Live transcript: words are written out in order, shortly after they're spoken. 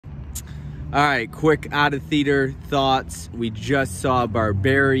All right, quick out-of-theater thoughts. We just saw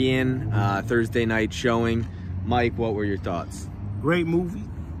Barbarian, Thursday night showing. Mike, what were your thoughts? Great movie,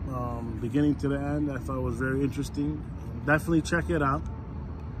 beginning to the end. I thought it was very interesting. Definitely check it out.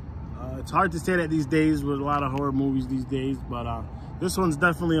 It's hard to say that these days with a lot of horror movies these days, but this one's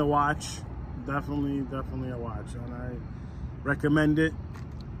definitely a watch. Definitely a watch, and I recommend it.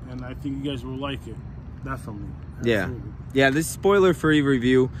 And I think you guys will like it. Definitely. Absolutely. Yeah. This spoiler-free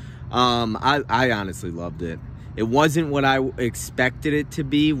review. I honestly loved it. It wasn't what I expected it to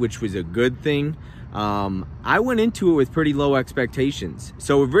be, which was a good thing. I went into it with pretty low expectations.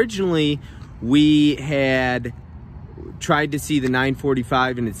 So originally we had tried to see the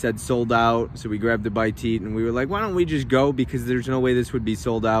 9:45 and it said sold out. So we grabbed the bite to eat and we were like, why don't we just go? Because there's no way this would be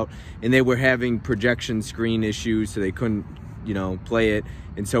sold out. And they were having projection screen issues, so they couldn't, play it.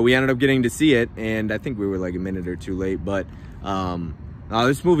 And so we ended up getting to see it. And I think we were like a minute or two late, but,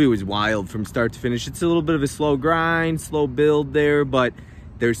 this movie was wild from start to finish. It's a little bit of a slow grind, slow build there, but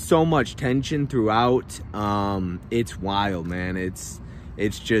there's so much tension throughout. It's wild, man. It's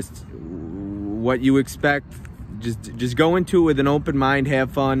just what you expect. Just go into it with an open mind,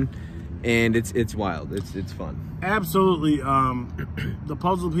 have fun, and it's wild. It's fun. Absolutely. The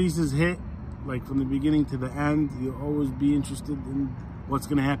puzzle pieces hit like from the beginning to the end. You'll always be interested in what's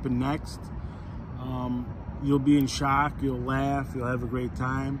going to happen next. You'll be in shock, you'll laugh, you'll have a great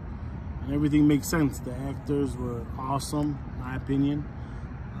time, and everything makes sense. The actors were awesome, in my opinion.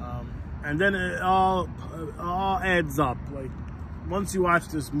 And then it all adds up. Like, once you watch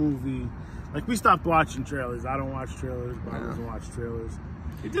this movie, like, we stopped watching trailers. I don't watch trailers, Bob doesn't watch trailers.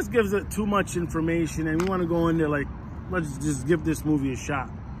 It just gives it too much information, and we want to go in there like, let's just give this movie a shot.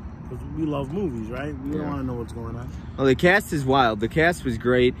 Because we love movies, right? We don't want to know what's going on. Well, the cast is wild. The cast was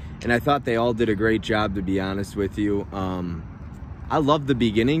great, and I thought they all did a great job, to be honest with you. I love the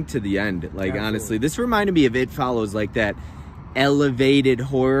beginning to the end. Like, absolutely. Honestly, this reminded me of It Follows, like that elevated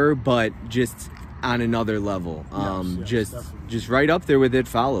horror, but just on another level. Just right up there with It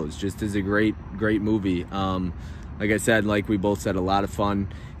Follows. Just is a great movie. Like I said, like we both said, a lot of fun.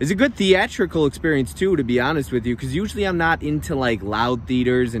 It's a good theatrical experience too, to be honest with you, because usually I'm not into like loud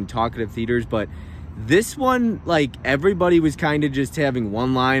theaters and talkative theaters, but this one, like, everybody was kind of just having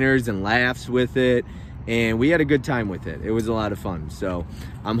one-liners and laughs with it, and we had a good time with it. It was a lot of fun. So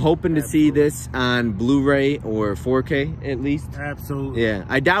I'm hoping to see this on Blu-ray or 4K at least. Absolutely. Yeah,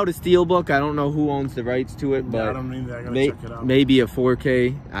 I doubt a Steelbook. I don't know who owns the rights to it, but I don't need that. I gotta check it out. Maybe a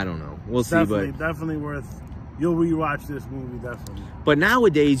 4K. I don't know. We'll see. But definitely worth. You'll rewatch this movie, definitely. But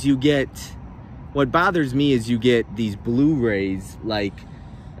nowadays, you get, what bothers me is you get these Blu-rays like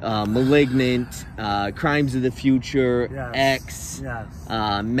Malignant, Crimes of the Future, yes. X,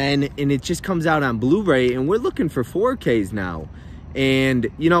 Men, and it just comes out on Blu-ray, and we're looking for 4Ks now. And,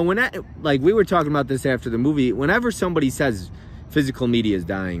 like we were talking about this after the movie, whenever somebody says physical media is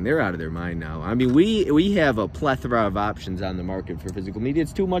dying, they're out of their mind now. I mean, we have a plethora of options on the market for physical media.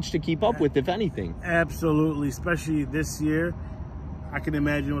 It's too much to keep up with, if anything. Absolutely, especially this year. I can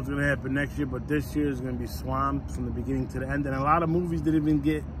imagine what's going to happen next year, but this year is going to be swamped from the beginning to the end, and a lot of movies didn't even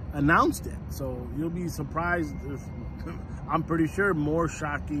get announced yet. So you'll be surprised. I'm pretty sure more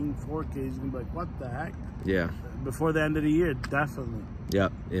shocking 4Ks. You're going to be like, what the heck? Yeah. Before the end of the year, definitely.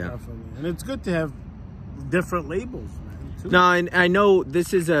 Yep, yeah. Definitely. And it's good to have different labels, man. No, and I know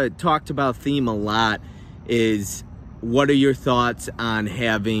this is a talked about theme a lot, is what are your thoughts on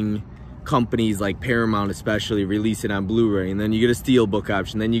having companies like Paramount especially release it on Blu-ray, and then you get a Steelbook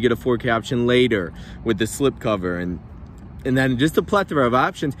option, then you get a 4K option later with the slipcover, and then just a plethora of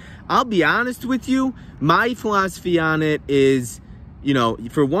options. I'll be honest with you, my philosophy on it is,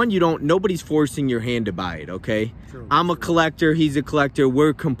 for one, nobody's forcing your hand to buy it, okay? True. I'm a collector, he's a collector,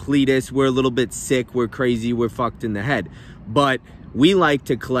 we're completists, we're a little bit sick, we're crazy, we're fucked in the head. But we like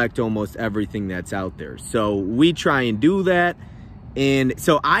to collect almost everything that's out there. So we try and do that. And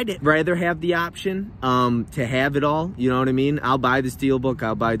so I'd rather have the option to have it all, you know what I mean? I'll buy the Steelbook,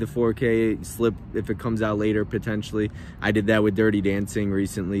 I'll buy the 4K slip if it comes out later, potentially. I did that with Dirty Dancing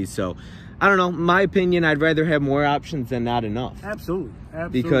recently, so I don't know. My opinion, I'd rather have more options than not enough. Absolutely.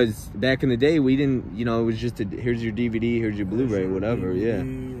 Absolutely. Because back in the day, we didn't, it was just here's your DVD, here's your Blu-ray, whatever, yeah.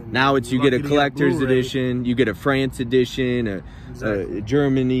 Now it's, you get a collector's edition, you get a France edition, a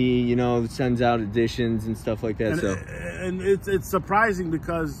Germany, sends out editions and stuff like that. And it's surprising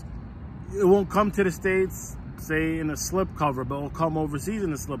because it won't come to the States, say, in a slipcover, but it'll come overseas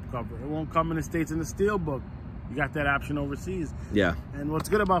in a slipcover. It won't come in the States in the Steelbook. You got that option overseas. Yeah. And what's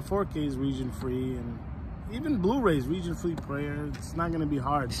good about 4K is region free, and even Blu-rays, region-free player. It's not going to be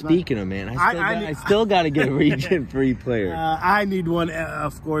hard. Speaking of, man, I still got to get a region-free player. I need one,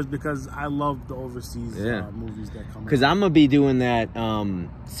 of course, because I love the overseas movies that come out. Because I'm going to be doing that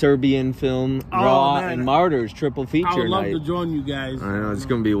Serbian film, Raw and Martyrs triple feature I would love night. to join you guys. I know, it's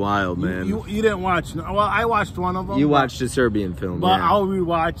going to be wild, man. You didn't watch. Well, I watched one of them. You watched the Serbian film, but I'll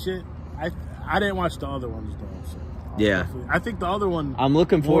rewatch it. I didn't watch the other ones, though. So I think the other one... I'm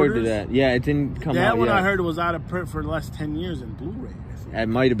looking forward to that. Yeah, it didn't come out That one yet. I heard was out of print for the last 10 years in Blu-ray. It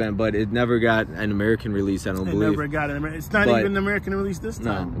might have been, but it never got an American release, I don't believe. It never got an American... It's not even an American release this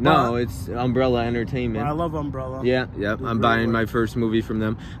time. No, it's Umbrella Entertainment. I love Umbrella. Yeah. I'm buying my first movie from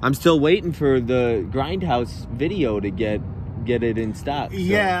them. I'm still waiting for the Grindhouse video to get it in stock. So.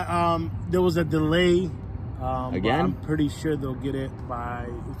 Yeah, there was a delay. Again? I'm pretty sure they'll get it by...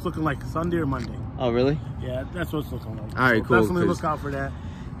 It's looking like Sunday or Monday. Oh, really? Yeah, that's what it's looking like. All right, so cool. Definitely look out for that.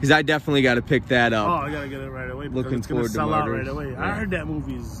 Because I definitely got to pick that up. Oh, I got to get it right away. Looking it's going to sell out right away. Yeah. I heard that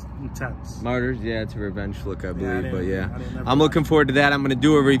movie is intense. Martyrs, yeah, it's a revenge flick, I believe. Yeah, I'm looking forward to that. I'm going to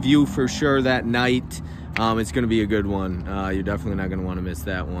do a review for sure that night. It's going to be a good one. You're definitely not going to want to miss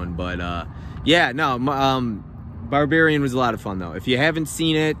that one. But, Barbarian was a lot of fun, though. If you haven't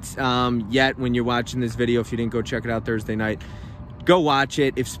seen it yet when you're watching this video, if you didn't go check it out Thursday night, go watch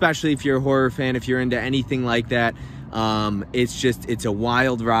it, especially if you're a horror fan, if you're into anything like that. It's a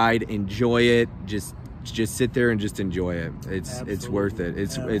wild ride. Enjoy it. Just sit there and just enjoy it. It's worth it.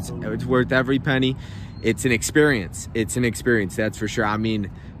 It's worth every penny. It's an experience. That's for sure. I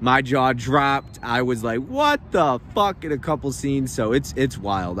mean, my jaw dropped. I was like, what the fuck, in a couple scenes. So it's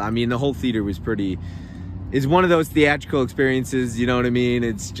wild. I mean, the whole theater was it's one of those theatrical experiences, you know what I mean?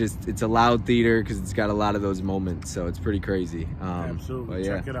 It's a loud theater because it's got a lot of those moments, so it's pretty crazy. Absolutely.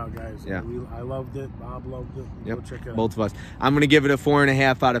 Check it out, guys. Yeah. I loved it. Bob loved it. Yep. Go check it out. Both of us. I'm going to give it a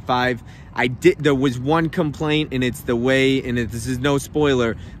 4.5 out of 5. There was one complaint, and it's the way, and this is no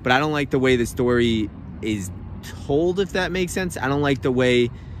spoiler, but I don't like the way the story is told, if that makes sense. I don't like the way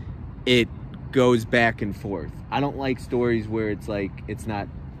it goes back and forth. I don't like stories where it's like, it's not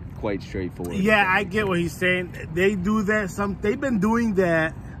quite straightforward. Yeah, I get what he's saying. They do that. They've been doing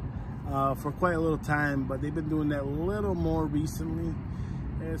that for quite a little time, but they've been doing that a little more recently.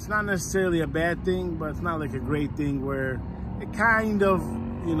 It's not necessarily a bad thing, but it's not like a great thing where it kind of,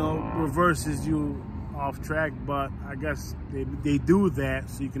 reverses you off track. But I guess they do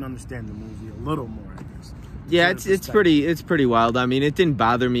that so you can understand the movie a little more, I guess. Yeah, it's pretty wild. I mean, it didn't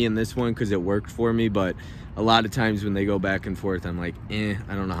bother me in this one because it worked for me, but a lot of times when they go back and forth, I'm like, I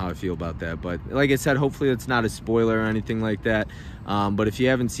don't know how I feel about that. But like I said, hopefully it's not a spoiler or anything like that. But if you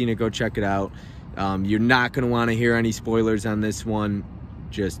haven't seen it, go check it out. You're not going to want to hear any spoilers on this one.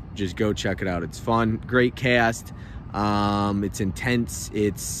 Just go check it out. It's fun. Great cast. It's intense.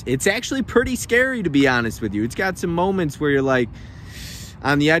 It's actually pretty scary, to be honest with you. It's got some moments where you're like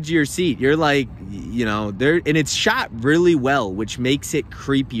on the edge of your seat. You're like, there, and it's shot really well, which makes it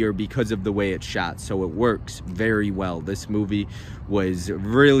creepier because of the way it's shot. So it works very well. This movie was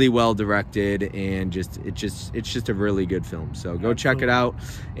really well directed, and it's just a really good film. So go check it out,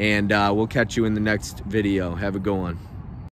 and we'll catch you in the next video. Have a good one.